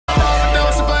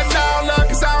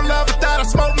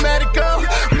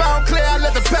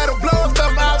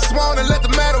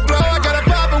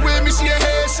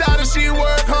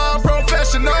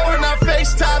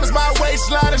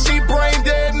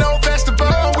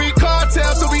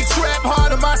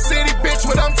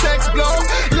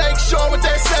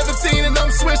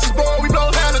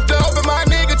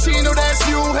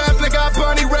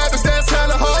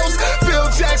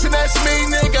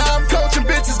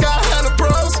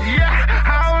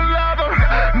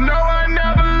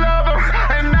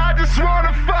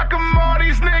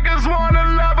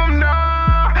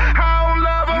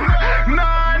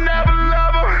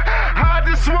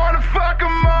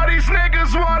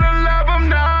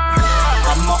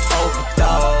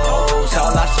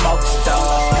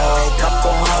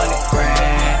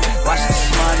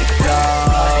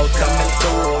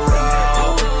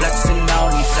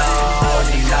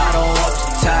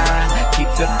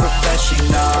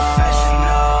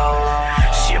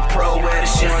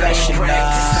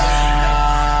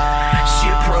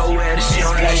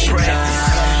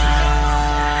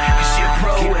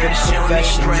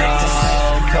professional.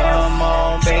 Come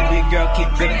on, baby girl, keep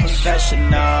it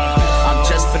professional. I'm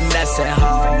just finessing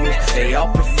hoes, they all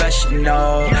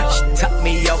professional. She top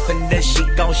me off and then she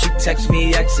gone, she text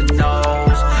me X and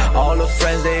O's. All her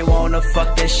friends, they wanna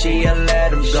fuck and she'll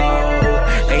let them go.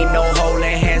 Ain't no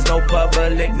holding hands, no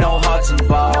public, no hearts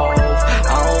involved.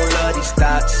 I don't love these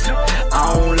thoughts,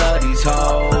 I don't love these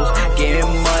hoes.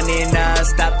 Getting money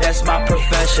non-stop, that's my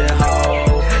profession,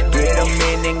 ho. Get them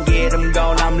in and get them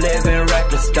gone, I'm living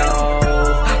reckless though.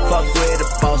 Fuck with the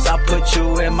boss, I'll put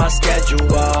you in my schedule.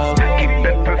 Keep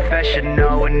it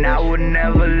professional and I will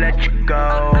never let you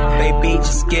go. Baby,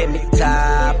 just give me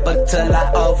time until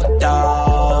I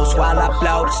overdose. While I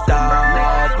blow the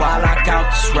stove, while I count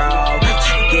this roll.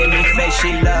 She give me face,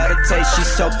 she love the taste,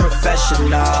 she's so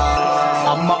professional.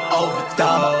 I'ma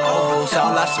overdose,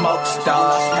 all I smoke is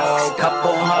dope.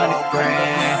 Couple $100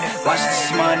 grand, watch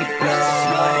this money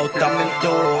blow. Thumbing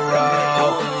through the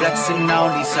road, flexing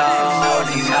on these hoes.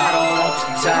 I don't want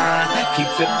your time,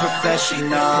 keep it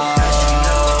professional.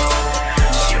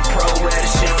 She a pro at it,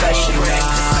 she professional.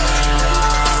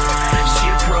 She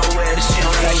a pro at it, she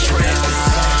don't need practice.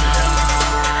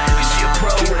 She a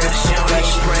pro at it, she don't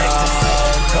need practice.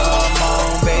 Come on,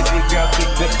 baby girl,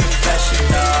 keep it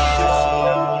professional.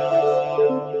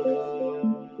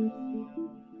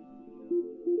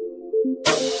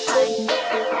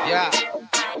 Yeah,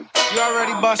 you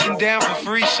already busting down for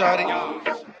free, shorty.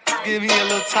 Give me a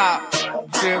little top,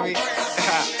 feel me?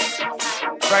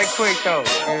 Right quick though,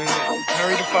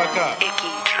 hurry the fuck up.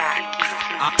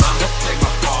 I'ma play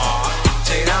my part,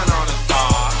 J down on the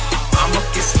bar. I'ma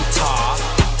get some tar,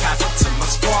 pass it to my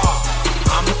squad.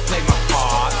 I'ma play my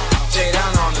part, J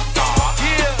down on the bar.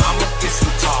 I'ma get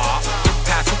some tar,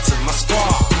 pass it to my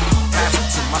squad. Pass it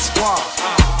to my squad,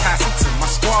 pass it to my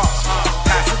squad,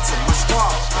 pass it to my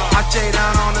squad. I J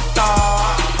down on the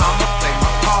bar, I'ma play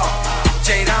my part,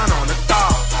 J down on the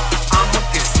bar. I'ma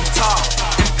get some tar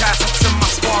and pass it to my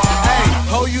squad. Hey,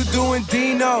 ho, you doing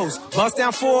Dino's? Bust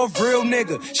down for a real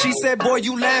nigga. She said, boy,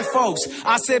 you land folks.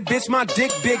 I said, bitch, my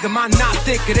dick bigger, my knot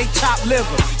thicker, they chop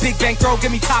liver. Big bank throw,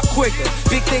 give me top quicker.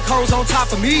 Big thick hoes on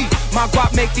top of me. My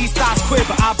guap make these thoughts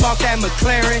quiver. I bought that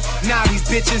McLaren. Now these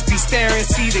bitches be staring.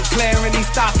 See the glare in these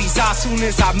thoughties as soon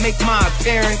as I make my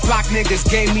appearance. Block niggas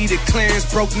gave me the clearance.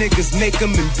 Broke niggas make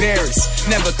them embarrassed.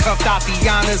 Never cuffed out the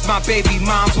honors. My baby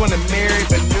moms wanna marry,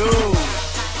 but no.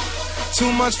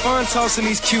 Too much fun tossing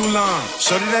these Q-lines.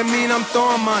 Shorty, that mean I'm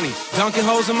throwing money. Dunking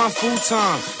holes in my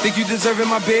futon. Think you deserving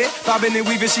my bed? Bobbing and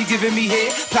weaving, she giving me head.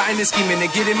 Plotting and scheming to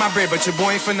get in my bread, but your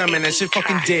boy ain't phenomenal. That shit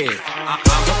fucking dead. I'ma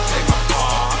play my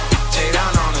part, J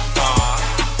down on the bar.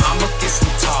 I'ma get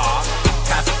some tar,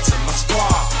 pass it to my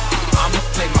squad. I'ma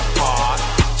play my part,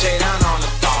 J down on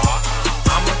the bar.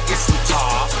 I'ma get some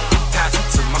tar, pass it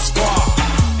to my squad.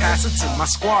 Pass it to my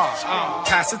squad,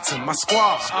 pass it to my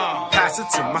squad, pass it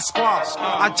to my squad.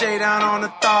 I J down on the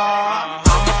thought,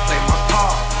 I'ma play my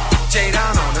part, J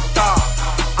down on the thought,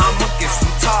 I'ma get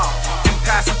some tar and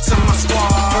pass it to my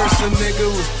squad. First a nigga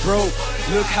was broke,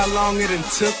 look how long it done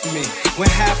took me.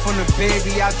 Went half on the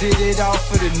baby, I did it all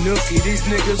for the nookie. These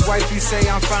niggas wifey say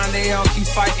I'm fine, they all keep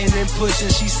fighting and pushing.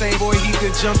 She say, boy, he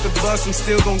could jump the bus, I'm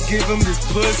still gon' give him this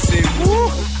pussy. Woo!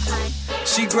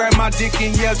 She grabbed my dick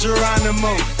and yelled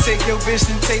Geronimo. Take your bitch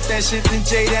and take that shit then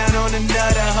J down on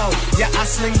another hoe. Yeah, I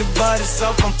sling the butter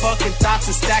soap, I'm fucking thoughts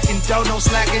and stacking dough. No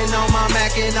slacking on my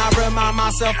Mac and I remind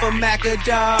myself of Macadoo.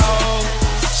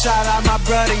 Shout out my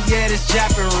brother, yeah, this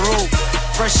Jappin' Root.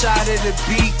 Fresh out of the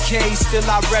BK, still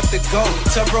I rep the GOAT.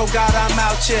 Tell bro God I'm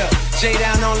out here, J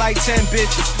down on like 10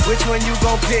 bitches. Which one you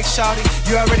gon' pick, shawty?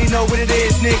 You already know what it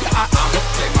is, nigga. I'ma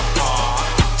play my part,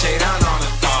 J down on the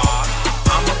thought.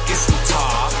 I'ma get some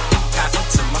tar, pass it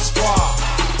to my squad.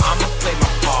 I'ma play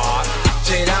my part,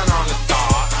 J down on the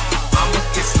thought. I'ma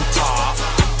get some tar,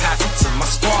 pass it to my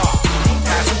squad.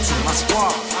 Pass it to my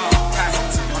squad, pass it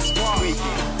to my squad.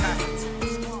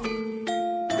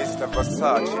 Mr.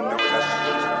 Versace, you know that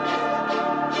shit.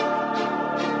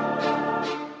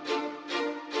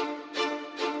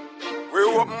 We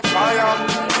open fire,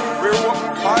 we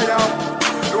open fire.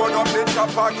 Load up the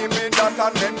chopper, give me that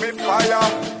and make me fire.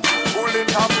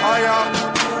 Bullet a fire,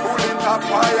 bullet a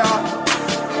fire.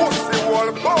 Pussy wall,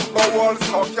 bumper wall,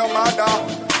 suck your mother.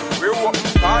 We open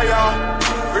fire,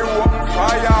 we open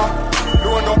fire.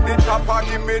 Load up the chopper,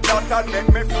 give me that and make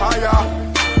me fire.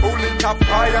 Bullet a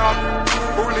fire,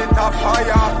 bullet a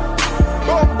fire.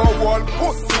 Bumper wall,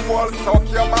 pussy wall, suck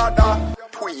your mother.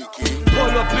 Tweaking.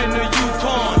 Pull up in the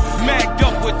Yukon, magged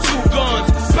up with 2 guns.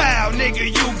 Bow, nigga,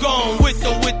 you gone with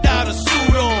or without a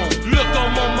suit on. Look,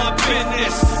 I'm on my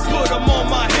business, put them on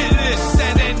my hit list.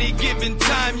 At any given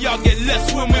time, y'all get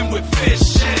less swimming with fish.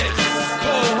 Shit.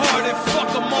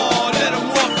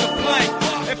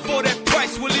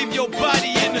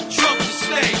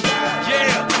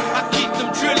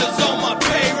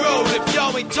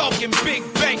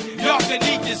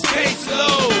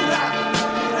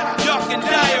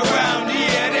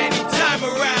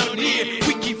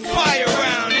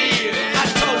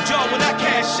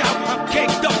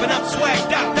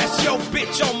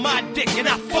 bitch on my dick and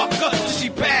I fuck up till she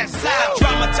pass out.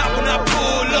 Drop my top when I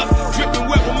pull up, dripping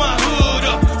wet with my hood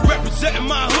up, representing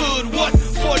my hood. What?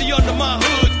 40 under my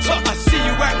hood tuck. I see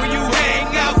you right where you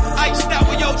hang out, iced out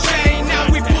with your chain.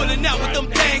 Now we pulling out with them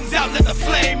things out, let the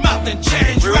flame out and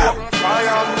change route.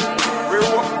 Fire, we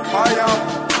want fire.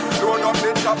 Load up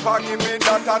the chopper, give me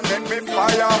that and make me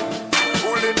fire.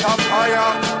 Pull it up fire,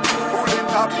 pull it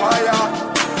up fire.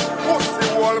 Pussy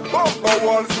wall, bumper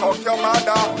wall, suck your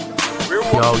mother.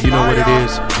 Yo, you know what it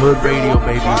is, Hood Radio,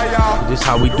 baby. This is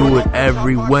how we do it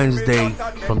every Wednesday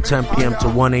from 10 p.m. to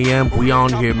 1 a.m. We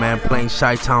on here, man, playing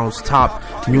Chi-Town's top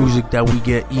music that we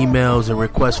get emails and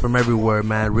requests from everywhere,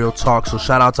 man. Real talk. So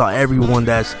shout out to everyone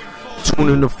that's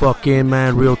tuning the fuck in,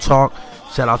 man. Real talk.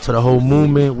 Shout out to the whole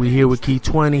movement. We here with Key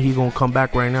 20. He gonna come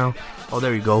back right now. Oh,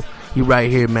 there you go. He right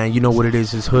here, man. You know what it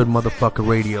is. It's Hood Motherfucker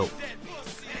Radio.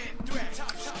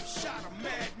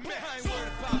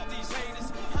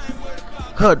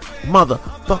 Hood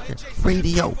Motherfucking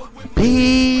Radio,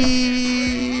 bitch.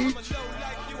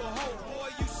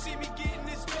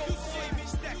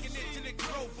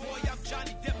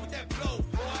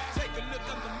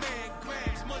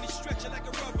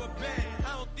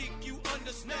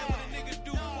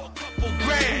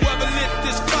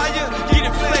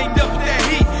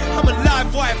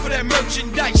 For that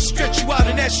merchandise, stretch you out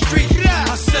in that street.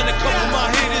 I send a couple of my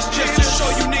hitters just to show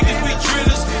you niggas we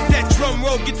drillers. That drum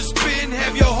roll get to spin,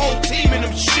 have your whole team in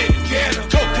them shit.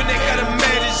 Coke Connect got a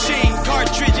magazine,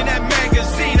 cartridge in that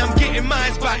magazine. I'm getting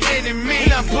mines by any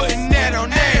means. I'm putting that on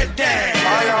everything.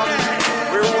 Fire,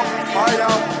 we want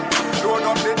fire. Load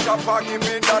up the chopper, give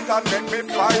me that and make me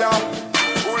fire.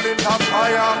 Pull it up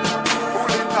fire,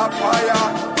 pull it up fire.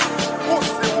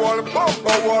 Pussy wall,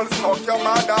 bumper wall, suck your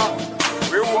mother.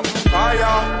 We want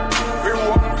fire, we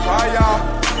want fire.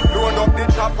 Load up the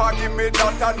chopper, give me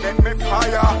that and make me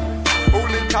fire.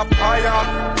 Pull it up fire,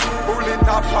 pull it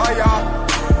up fire.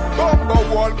 Bumper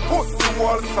wall, pussy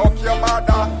wall, suck your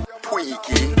mother.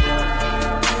 Tweaky.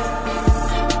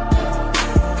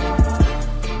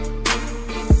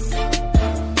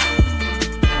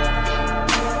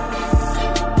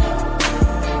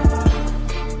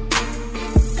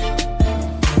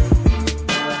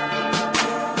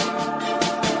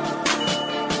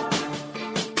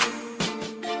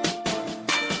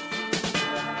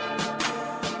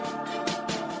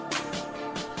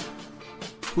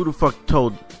 Who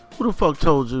the fuck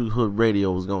told you Hood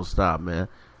Radio was gonna stop, man?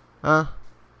 Huh?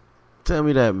 Tell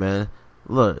me that, man.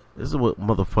 Look, this is what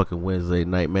motherfucking Wednesday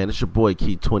night, man. It's your boy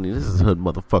Key 20. This is Hood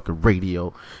motherfucking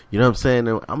Radio. You know what I'm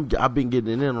saying? I've been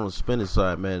getting in on the spinning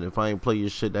side, man. If I ain't play your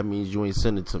shit, that means you ain't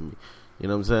send it to me. You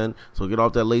know what I'm saying? So get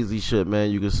off that lazy shit, man.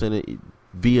 You can send it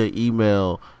via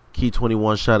email,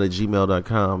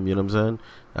 key21shot@gmail.com. You know what I'm saying?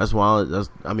 That's why.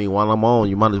 While I'm on,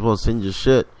 you might as well send your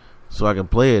shit so I can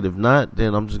play it. If not,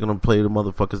 then I'm just gonna play the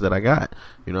motherfuckers that I got.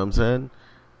 You know what I'm saying?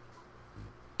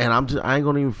 And I ain't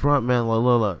gonna even front, man.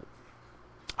 Look.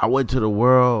 I went to the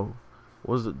World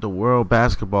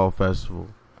Basketball Festival.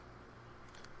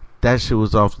 That shit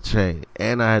was off the chain.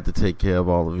 And I had to take care of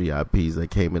all the VIPs that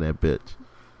came in that bitch.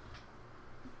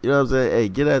 You know what I'm saying? Hey,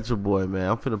 get at your boy, man.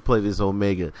 I'm finna play this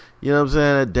Omega. You know what I'm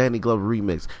saying? That Danny Glover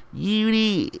remix.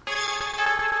 You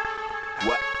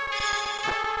What?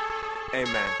 Hey,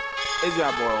 man. It's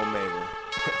your boy Omega.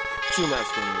 True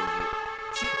Mexican music.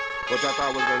 What y'all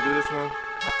thought was gonna do this one?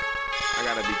 I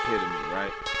gotta be kidding me,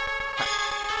 right?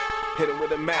 Hit him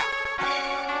with a map.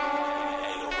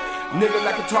 Nigga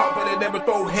like a talk, but they never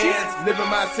throw hands. Live in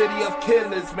my city of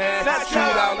killers, man.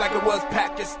 Shoot out like it was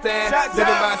Pakistan.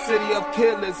 Live in my city of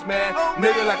killers, man.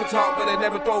 Nigga like a talk, but they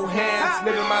never throw hands.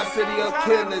 Live in my city of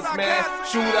killers, man.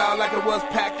 Shoot out like it was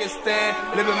Pakistan.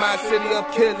 Live in my city of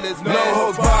killers, man. No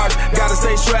holds barred, gotta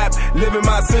stay strapped. Live in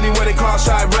my city where they call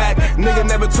Chirac. Nigga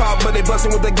never talk, but they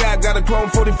bustin' with the gap. Got a chrome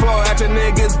 44 at your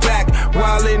niggas back.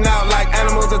 Wildin' out like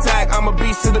animals attack. I'm a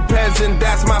beast to the peasant,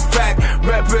 that's my fact.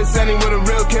 Representing where the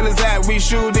real killers at. We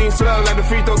shooting slow like the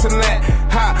free throw to the net.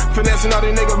 Ha, finessing all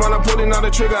these niggas, wanna putting on the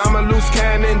trigger. I'm a loose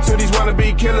cannon to these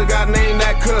wannabe killers. Got a name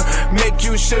that could make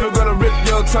you shiver. Gonna rip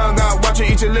your tongue out, watch you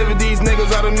eat your liver. These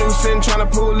niggas are the nuisance, tryna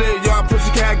pull it. Y'all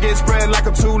pussy cat get spread like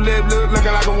a tulip.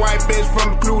 Looking like a white bitch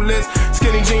from Clueless.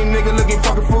 Skinny jean nigga looking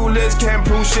fucking foolish. Can't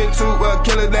prove shit to a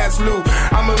killer that's loose.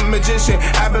 I I'm a magician.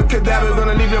 Abracadabra,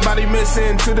 gonna leave your body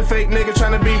missing. To the fake nigga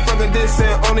trying to be fucking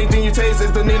distant. Only thing you taste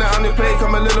is the Nina on the plate.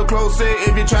 Come a little closer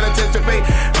if you trying to test your fate.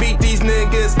 Beat these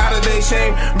niggas out of their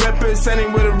shame.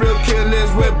 Representing with a real kill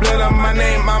is with blood on my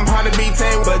name. I'm hard to be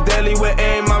tamed, but deadly with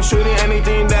aim. I'm shooting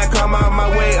anything that come out my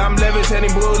way. I'm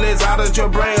levitating bullets out of your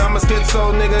brain. I'm a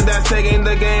schizo nigga that's taking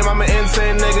the game. I'm an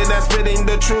insane nigga that's spitting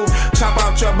the truth. Chop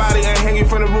out your body and hang you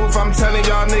from the roof. I'm telling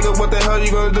y'all nigga, what the hell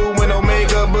you gonna do when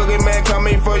Omega Boogeyman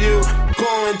coming for you?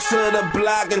 Going to the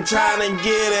block and trying to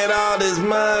get at all this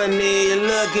money.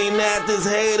 Looking at these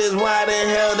haters, why the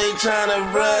hell they trying to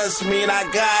rush me? I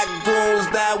got goons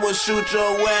that will shoot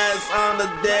your ass on the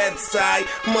dead side.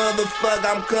 Motherfucker,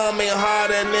 I'm coming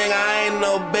harder, nigga. I ain't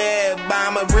no bad, but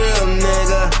I'm a real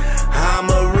nigga. I'm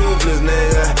a ruthless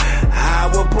nigga. I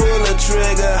will pull a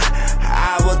trigger.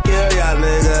 I will kill y'all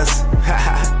niggas.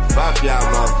 Fuck y'all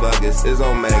motherfuckers. It's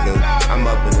Omega. I'm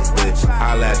up in this bitch.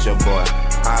 Holla at your boy.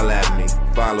 Holla at me.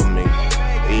 Follow me.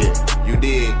 Yeah, you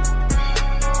dig.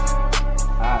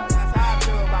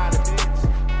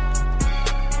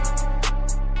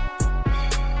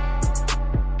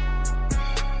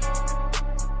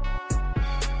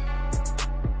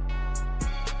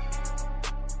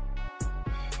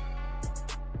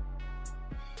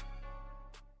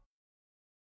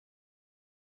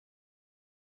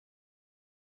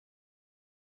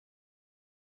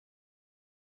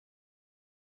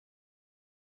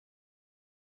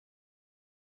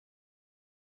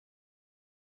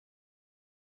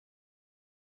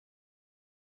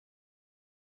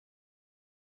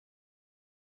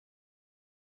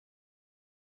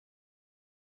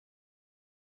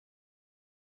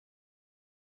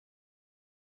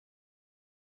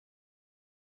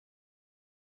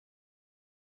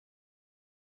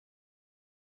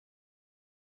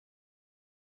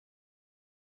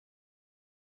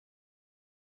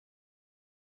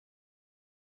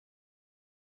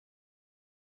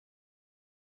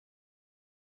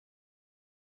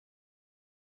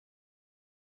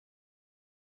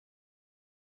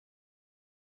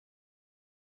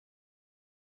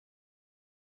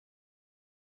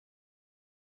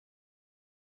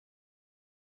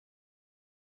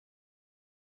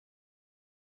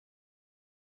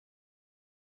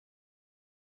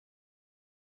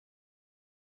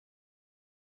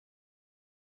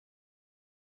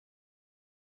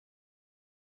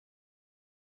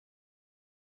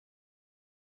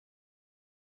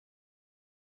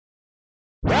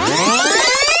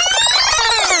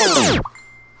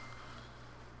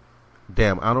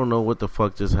 Damn, I don't know what the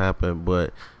fuck just happened,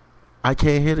 but I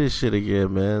can't hear this shit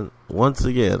again, man. Once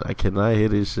again, I cannot hear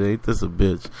this shit. Ain't this a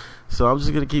bitch? So I'm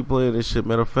just gonna keep playing this shit.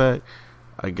 Matter of fact,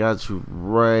 I got you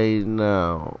right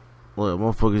now. Look,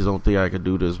 motherfuckers don't think I can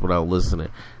do this without listening.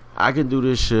 I can do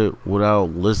this shit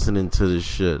without listening to this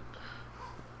shit.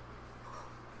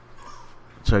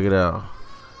 Check it out.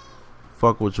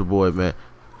 Fuck with your boy, man.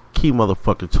 Key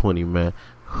motherfucker 20, man.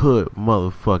 Hood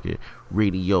motherfucking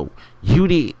radio. You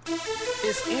did.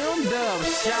 It's M-Dub,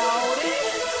 shawty.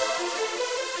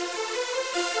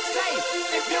 Say,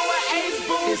 if you an ace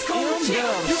boom, it's cool chick,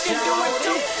 you can do it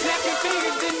too. Snap your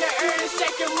fingers in the air and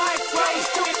shake your mic right.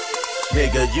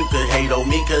 Nigga, you could hate on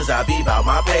me cause I be bout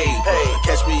my paper.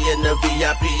 Catch me in the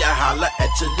VIP, I holla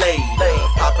at you later.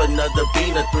 Pop another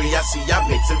bean or three, I see I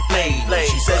mixin' flavor.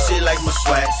 She said she like my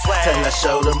swag, till I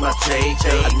showed her my JJ.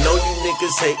 I know you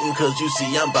niggas hatin' cause you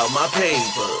see I'm bout my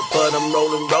paper. But I'm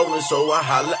rollin', so I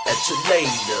holla at you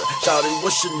later. Shawty,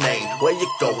 what's your name? Where you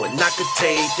going? I could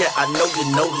take ya. I know you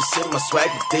noticing my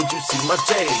swag, but did you see my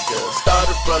Jada?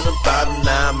 Started from the bottom,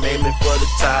 now I'm aiming for the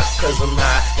top. Cause I'm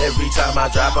high, every time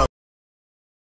I drop